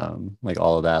like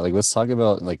all of that, like let's talk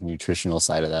about like nutritional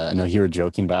side of that. I know you were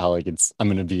joking about how like I'm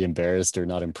gonna be embarrassed or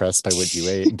not impressed by what you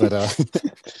ate, but I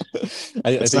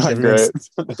It's think not great.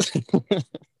 everyone's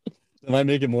it might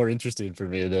make it more interesting for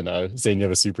me than saying you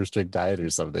have a super strict diet or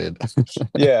something.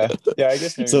 Yeah, yeah. I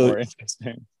guess maybe So more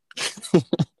interesting.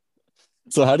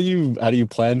 so how do you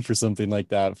plan for something like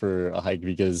that for a hike?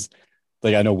 Because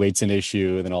like I know weight's an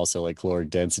issue, and then also like caloric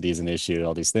density is an issue, and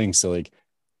all these things. So like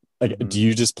Mm-hmm. do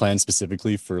you just plan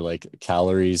specifically for like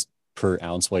calories per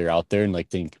ounce while you're out there and like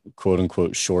think quote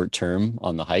unquote short term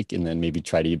on the hike and then maybe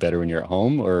try to eat better when you're at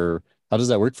home? Or how does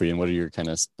that work for you? And what are your kind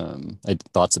of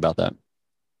thoughts about that?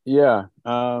 Yeah.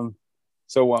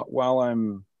 So while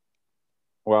I'm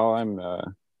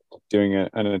doing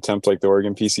an attempt like the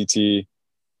Oregon PCT,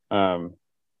 um,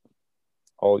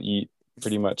 I'll eat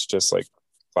pretty much just like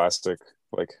plastic,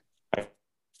 like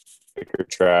hiker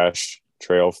trash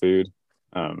trail food.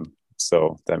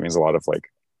 So that means a lot of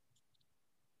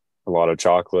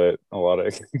chocolate, a lot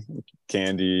of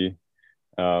candy,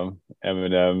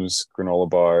 M&Ms, granola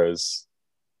bars,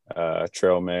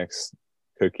 trail mix,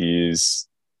 cookies.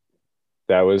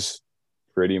 That was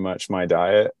pretty much my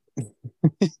diet,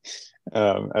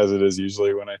 as it is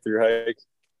usually when I through hike,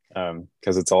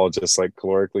 because it's all just like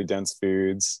calorically dense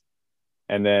foods.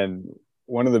 And then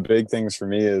one of the big things for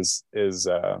me is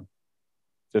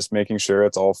just making sure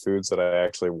it's all foods that I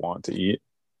actually want to eat.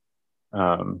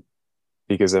 Um,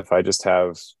 because if I just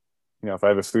have, if I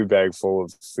have a food bag full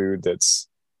of food that's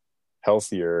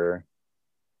healthier,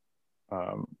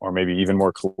 or maybe even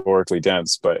more calorically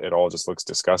dense, but it all just looks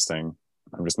disgusting,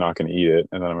 I'm just not going to eat it,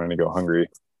 and then I'm going to go hungry.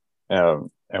 And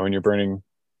when you're burning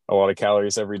a lot of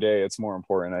calories every day, it's more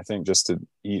important, I think, just to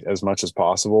eat as much as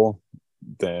possible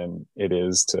than it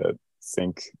is to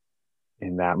think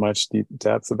in that much deep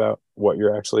depth about what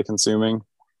you're actually consuming.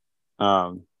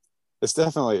 Um, this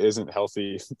definitely isn't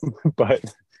healthy, but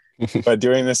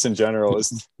doing this in general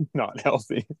is not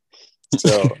healthy.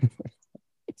 So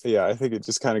yeah, I think it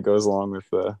just kind of goes along with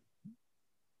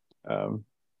um,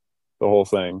 the whole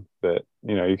thing that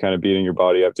you're kind of beating your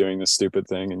body up doing this stupid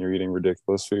thing, and you're eating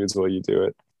ridiculous foods while you do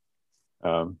it.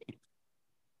 Um,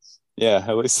 yeah,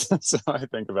 at least that's how I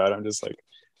think about it. I'm just like,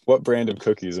 what brand of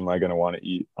cookies am I going to want to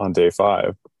eat on day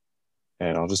 5?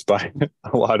 And I'll just buy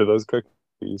a lot of those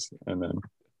cookies, and then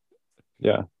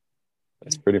yeah.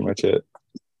 That's pretty much it.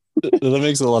 That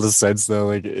makes a lot of sense though.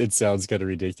 Like it sounds kind of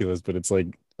ridiculous, but it's like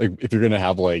if you're gonna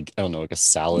have like I don't know like a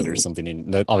salad or something,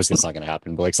 and that obviously it's not gonna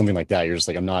happen, but like something like that, you're just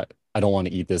like I don't want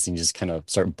to eat this, and you just kind of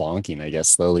start bonking, I guess,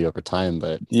 slowly over time.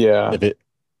 But Yeah, if it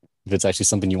if it's actually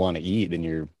something you want to eat, then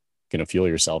you're gonna fuel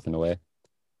yourself in a way.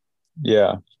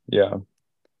 yeah, yeah.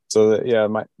 So that, yeah,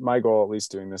 my goal at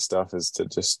least doing this stuff is to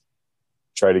just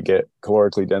try to get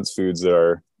calorically dense foods that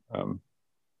are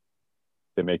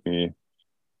that make me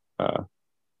uh,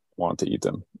 want to eat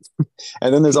them.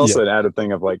 And then there's Yeah. also an added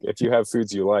thing of like if you have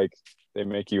foods you like, they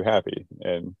make you happy,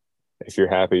 and if you're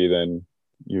happy, then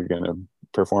you're gonna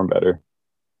perform better.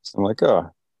 So I'm like, oh,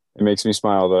 it makes me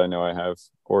smile that I know I have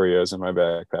Oreos in my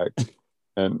backpack,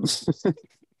 and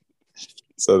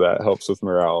so that helps with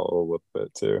morale a little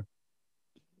bit too.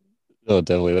 Oh,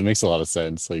 definitely. That makes a lot of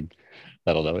sense. Like,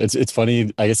 I don't know. It's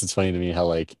funny. I guess it's funny to me how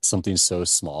like something so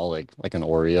small, like an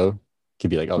Oreo, could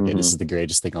be like, okay, this Mm-hmm. is the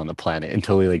greatest thing on the planet, and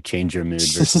totally like change your mood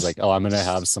versus like, oh, I'm gonna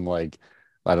have some like,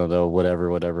 I don't know,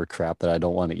 whatever crap that I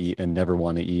don't want to eat and never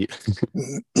want to eat.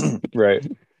 Right.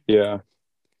 Yeah.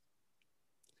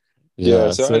 Yeah.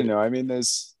 Yeah. So I So don't know. I mean,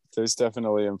 there's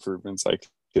definitely improvements I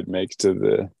could make to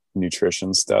the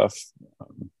nutrition stuff.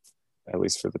 Um, at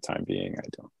least for the time being,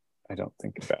 I don't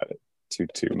think about it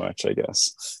too much, I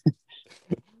guess.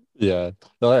 yeah,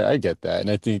 no, I get that, and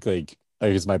I think like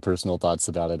I guess my personal thoughts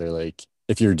about it are like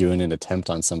if you're doing an attempt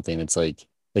on something, it's like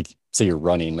say you're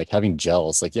running, like having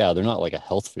gels, like yeah, they're not like a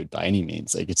health food by any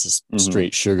means. Like it's just Hmm.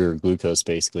 straight sugar, glucose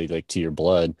basically like to your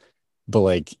blood, but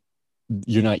like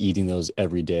you're not eating those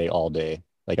every day, all day.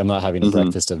 Like I'm not having a Hmm.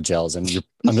 breakfast of gels, and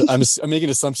I'm making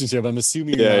assumptions here, but I'm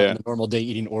assuming you're Yeah, not on yeah. a normal day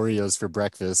eating Oreos for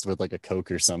breakfast with like a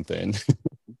Coke or something.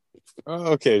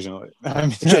 Occasionally. I mean,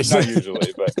 not Occasionally,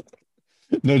 usually, but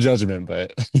no judgment,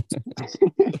 but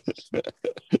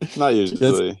not that's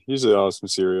usually. Usually I'll have some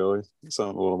cereal,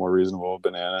 something a little more reasonable,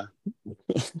 banana.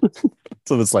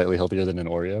 something slightly healthier than an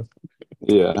Oreo.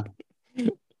 Yeah.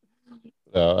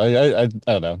 I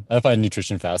don't know. I find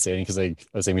nutrition fascinating because like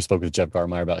I was saying, we spoke with Jeff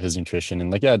Garmeyer about his nutrition,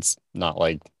 and like yeah, it's not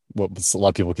like what a lot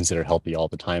of people consider healthy all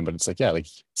the time, but it's like yeah, like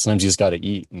sometimes you just got to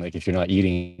eat, and like if you're not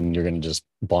eating, you're gonna just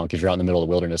bonk. If you're out in the middle of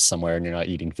the wilderness somewhere and you're not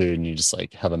eating food, and you just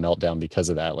like have a meltdown because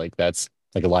of that, like that's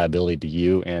like a liability to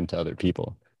you and to other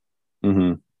people.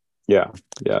 Hmm. Yeah.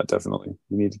 Yeah, definitely.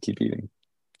 You need to keep eating.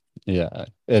 Yeah, Yeah.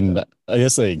 and I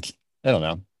guess like I don't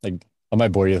know, like I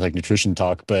might bore you with like nutrition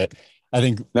talk, but I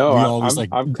think No, we I, always I'm like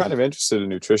I'm kind of interested in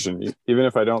nutrition, even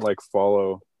if I don't like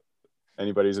follow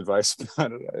anybody's advice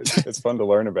about it. It's fun to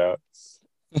learn about.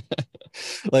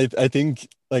 like I think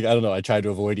like I don't know, I try to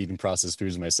avoid eating processed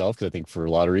foods myself because I think for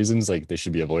a lot of reasons like they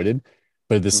should be avoided.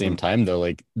 But at the same Hmm. time though,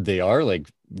 like they are like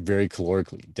very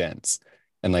calorically dense.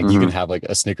 And like you can Hmm. have like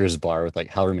a Snickers bar with like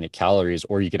however many calories,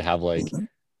 or you could have like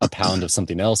a pound of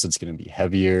something else that's going to be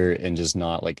heavier and just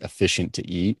not like efficient to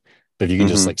eat. But if you can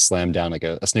just Hmm. like slam down like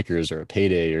a Snickers or a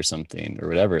Payday or something or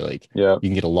whatever, like Yeah. you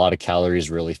can get a lot of calories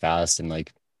really fast. And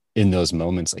like in those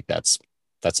moments, like that's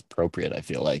appropriate, I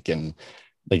feel like.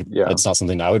 Like Yeah. that's not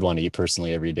something I would want to eat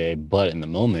personally every day, but in the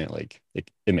moment, like it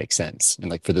makes sense. And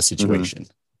like for the Hmm. situation.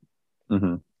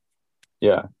 Hmm.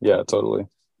 Yeah. Yeah, totally.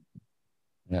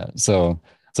 Yeah. So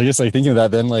I guess like thinking of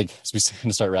that then like as we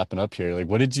gonna start wrapping up here, like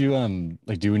what did you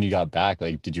like do when you got back?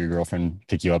 Like did your girlfriend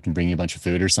pick you up and bring you a bunch of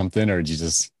food or something? Or did you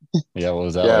just yeah, what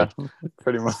was that Yeah, like?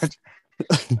 pretty much.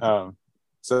 Um,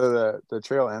 so the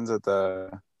trail ends at the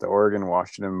Oregon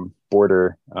Washington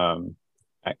border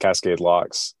at Cascade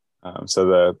Locks.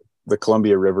 So the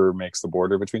Columbia River makes the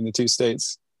border between the two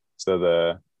states. So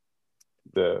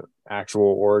the actual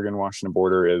Oregon Washington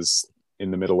border is in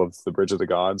the middle of the Bridge of the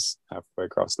Gods, halfway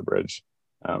across the bridge.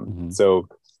 Mhm. So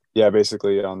yeah,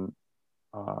 basically on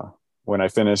uh, when I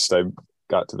finished, I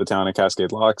got to the town of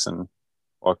Cascade Locks and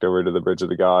walked over to the Bridge of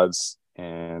the Gods,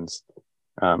 and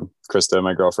Krista,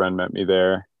 my girlfriend, met me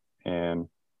there, and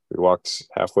we walked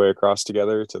halfway across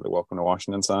together to the Welcome to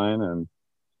Washington sign, and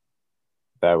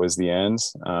that was the end.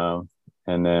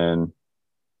 And then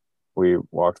we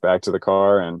walked back to the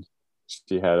car, and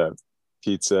she had a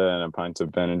pizza and a pint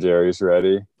of Ben and Jerry's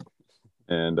ready,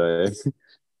 and I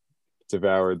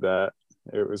devoured that.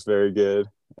 It was very good.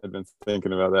 I'd been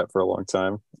thinking about that for a long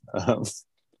time. Um,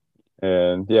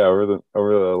 and yeah, over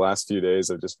the last few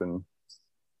days, I've just been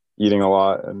eating a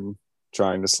lot and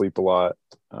trying to sleep a lot.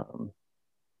 Um,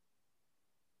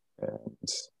 and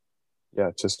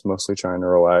yeah, just mostly trying to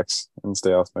relax and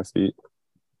stay off my feet.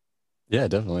 Yeah,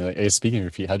 definitely. Like hey, speaking of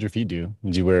your feet, how'd your feet do?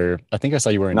 Did you wear I think I saw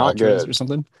you wearing Not Altras or good.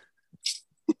 something?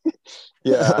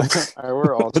 Yeah, I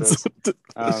wear What's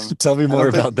ultras. tell me I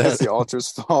more don't about think it's that. the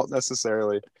ultras' fault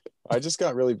necessarily. I just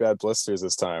got really bad blisters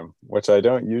this time, which I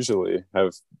don't usually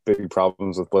have big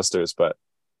problems with blisters, but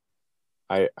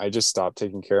I just stopped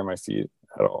taking care of my feet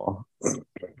at all.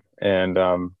 And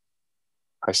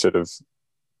I should have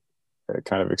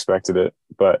kind of expected it.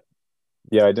 But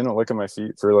yeah, I didn't look at my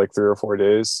feet for like 3 or 4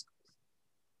 days.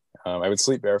 I would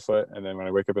sleep barefoot, and then when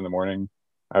I wake up in the morning,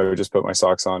 I would just put my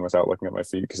socks on without looking at my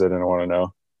feet because I didn't want to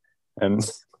know. And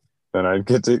then I'd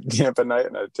get to camp at night,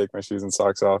 and I'd take my shoes and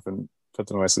socks off and put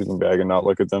them in my sleeping bag and not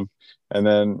look at them. And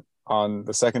then on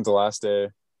the second to last day,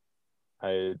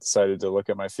 I decided to look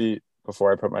at my feet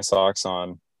before I put my socks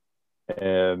on,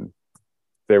 and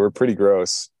they were pretty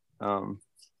gross. I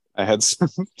had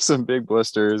some big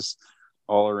blisters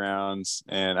all around,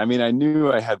 and I mean, I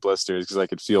knew I had blisters because I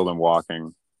could feel them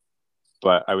walking,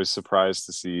 but I was surprised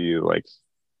to see like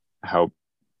how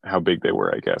big they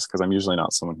were, I guess, because I'm usually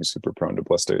not someone who's super prone to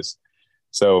blisters.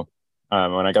 So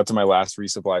when I got to my last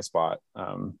resupply spot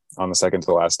on the second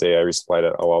to last day, I resupplied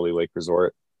at Awali Lake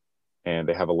Resort, and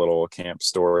they have a little camp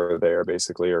store there,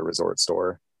 basically, or resort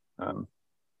store.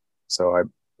 So I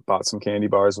bought some candy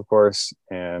bars, of course,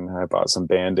 and I bought some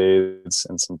Band-Aids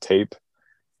and some tape.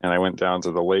 And I went down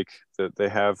to the lake that they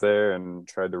have there and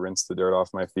tried to rinse the dirt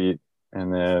off my feet,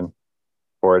 and then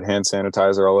poured hand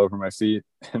sanitizer all over my feet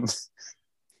and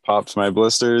popped my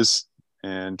blisters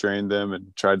and drained them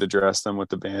and tried to dress them with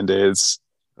the Band-Aids.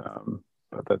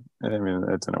 But that, I mean,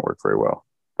 it didn't work very well.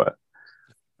 But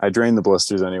I drained the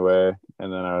blisters anyway.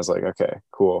 And then I was like, okay,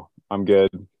 cool. I'm good.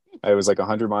 I was like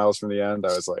 100 miles from the end.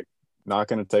 I was like, not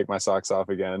going to take my socks off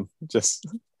again. Just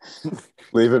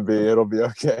leave it be. It'll be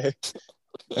okay.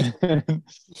 And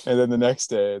then the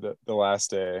next day, the last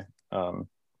day,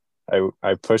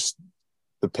 I pushed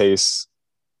the pace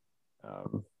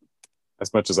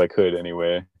as much as I could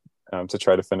anyway, to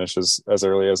try to finish as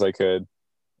early as I could,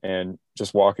 and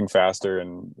just walking faster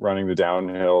and running the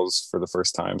downhills for the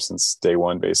first time since day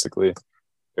one. Basically,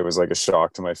 it was like a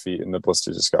shock to my feet, and the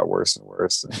blister just got worse and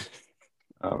worse.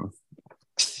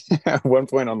 At one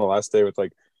point on the last day, with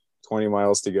like 20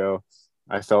 miles to go,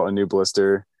 I felt a new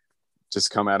blister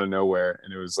just come out of nowhere,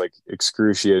 and it was like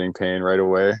excruciating pain right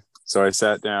away. So I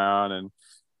sat down and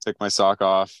took my sock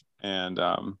off, and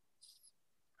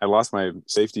I lost my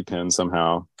safety pin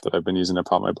somehow that I've been using to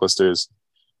pop my blisters.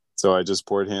 So I just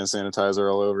poured hand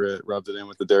sanitizer all over it, rubbed it in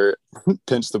with the dirt,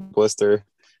 pinched the blister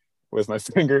with my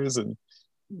fingers, and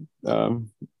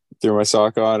threw my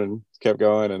sock on and kept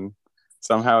going. And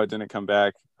somehow it didn't come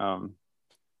back,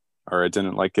 or it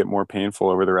didn't like get more painful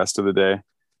over the rest of the day.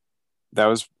 That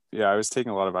was, yeah, I was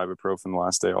taking a lot of ibuprofen the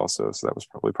last day also, so that was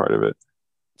probably part of it.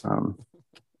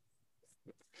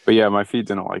 But yeah, my feet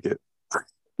didn't like it.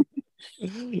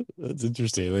 That's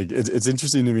interesting. Like it's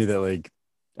interesting to me that like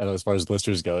I don't know, as far as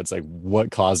blisters go, it's like what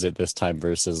caused it this time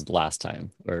versus last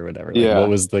time or whatever. Like what Yeah,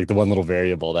 was like the one little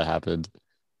variable that happened?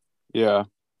 yeah,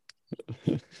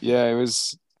 yeah. I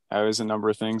was a number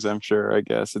of things, I'm sure. I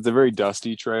guess it's a very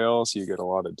dusty trail, so you get a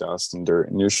lot of dust and dirt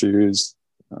in your shoes.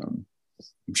 I'm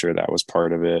sure that was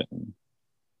part of it.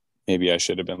 Maybe I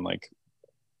should have been like,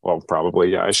 well,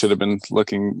 probably, yeah, I should have been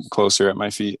looking closer at my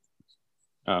feet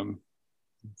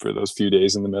for those few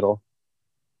days in the middle,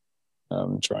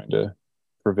 trying to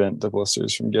prevent the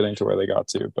blisters from getting to where they got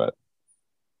to. But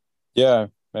yeah,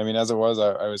 I mean, as it was,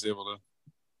 I was able to,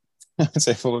 I was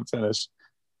able to finish.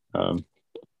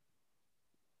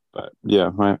 But yeah,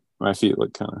 my feet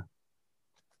look kind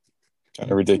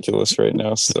of ridiculous right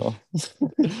now still.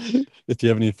 If you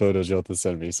have any photos, you'll have to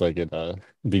send me so I can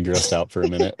be grossed out for a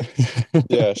minute.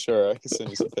 Yeah, sure. I can send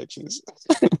you some pictures.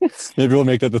 Maybe we'll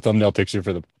make that the thumbnail picture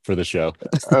for the show.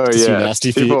 Oh Just your yeah,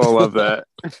 nasty people feet. will love that.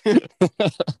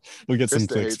 We'll get some Krista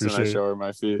clicks hates for when I sure. show her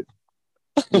my feet.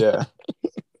 Yeah.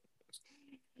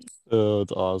 Oh,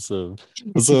 it's awesome.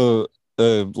 So,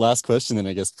 last question, then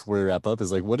I guess before we wrap up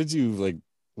is like, what did you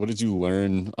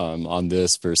learn on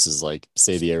this versus like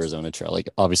say the Arizona Trail? Like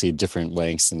obviously different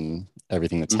lengths and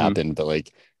everything that's Hmm. happened, but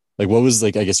like what was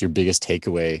like I guess your biggest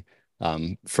takeaway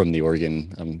from the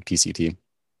Oregon PCT?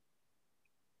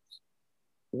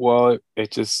 Well,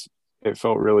 it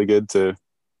felt really good to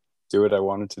do what I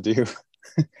wanted to do.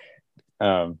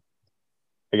 um,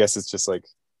 I guess it's just like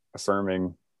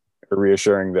affirming or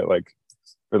reassuring that like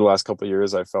for the last couple of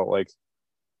years I felt like,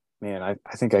 man,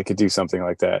 I think I could do something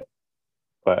like that,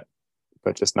 but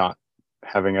just not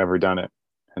having ever done it.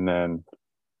 And then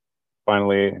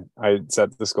finally I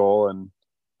set this goal, and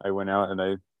I went out and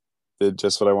I did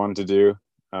just what I wanted to do.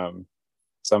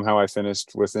 Somehow I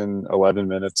finished within 11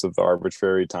 minutes of the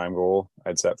arbitrary time goal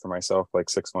I'd set for myself like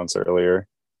 6 months earlier.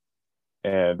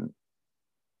 And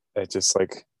it just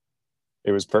like,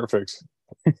 it was perfect.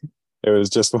 it was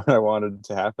just what I wanted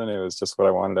to happen. It was just what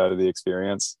I wanted out of the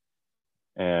experience.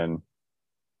 And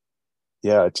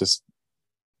yeah, it just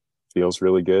feels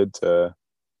really good to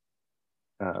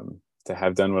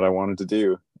have done what I wanted to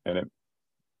do. And it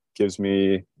gives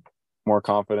me more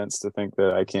confidence to think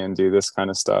that I can do this kind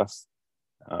of stuff.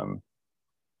 Um,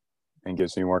 and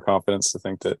gives me more confidence to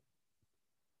think that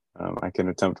I can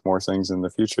attempt more things in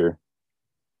the future.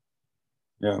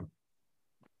 Yeah.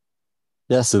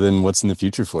 Yeah. So then what's in the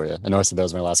future for you? I know I said that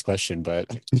was my last question, but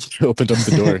you opened up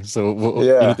the door. So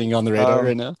Yeah. anything on the radar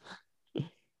right now?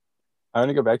 I'm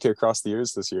gonna go back to Across the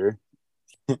Years this year.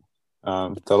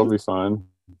 That'll be fun.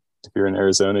 If you're in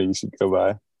Arizona, you should go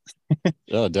by.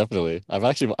 Oh, definitely. I've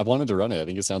wanted to run it. I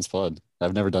think it sounds fun.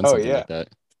 I've never done Oh something yeah, like that.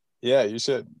 yeah, you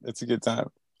should. It's a good time.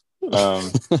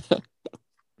 Um,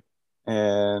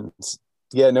 and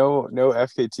yeah, no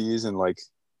FKTs in like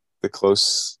the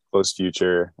close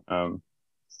future.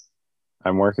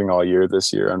 I'm working all year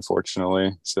this year,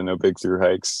 unfortunately, so no big through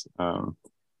hikes.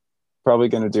 Probably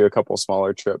going to do a couple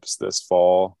smaller trips this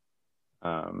fall.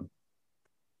 Um,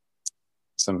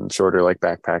 some shorter like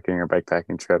backpacking or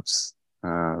bikepacking trips.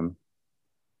 Um,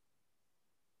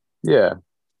 yeah,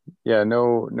 yeah,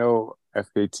 no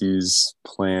FKTs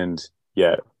planned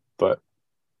yet, but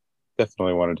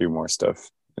definitely want to do more stuff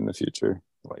in the future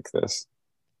like this.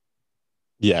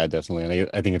 Yeah, definitely. And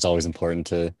I think it's always important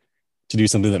to do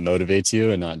something that motivates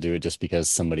you and not do it just because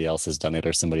somebody else has done it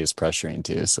or somebody is pressuring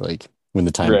to. So like when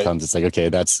the time Right. comes, it's like, okay,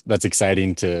 that's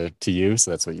exciting to you.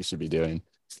 So that's what you should be doing.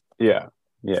 Yeah.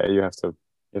 Yeah. You have to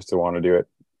want to do it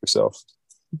yourself.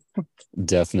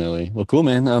 Definitely. Well, cool,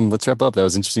 man. Let's wrap up. That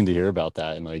was interesting to hear about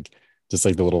that and like just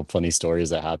like the little funny stories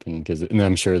that happen because and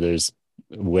I'm sure there's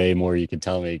way more you could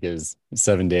tell me because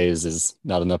 7 days is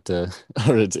not enough to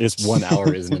or it's 1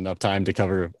 hour isn't enough time to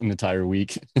cover an entire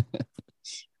week.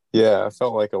 Yeah. I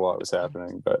felt like a lot was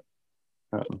happening, but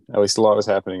at least a lot was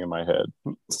happening in my head,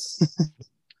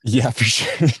 Yeah, for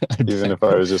sure. I even bet. if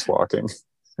I was just walking.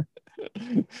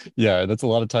 Yeah, that's a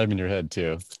lot of time in your head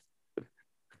too.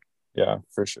 Yeah,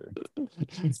 for sure.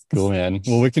 Cool, man.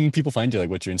 Well, where can people find you? Like,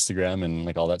 what's your Instagram and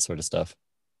like all that sort of stuff?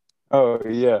 Oh,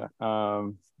 yeah.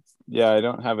 Yeah, I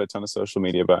don't have a ton of social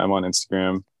media, but I'm on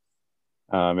Instagram.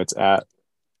 It's at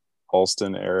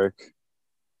Halston Eric,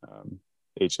 um,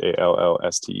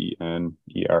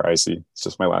 HALLSTENERIC. It's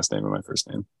just my last name and my first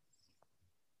name.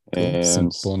 Cool. And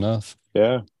Simple enough.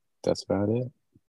 yeah, that's about it.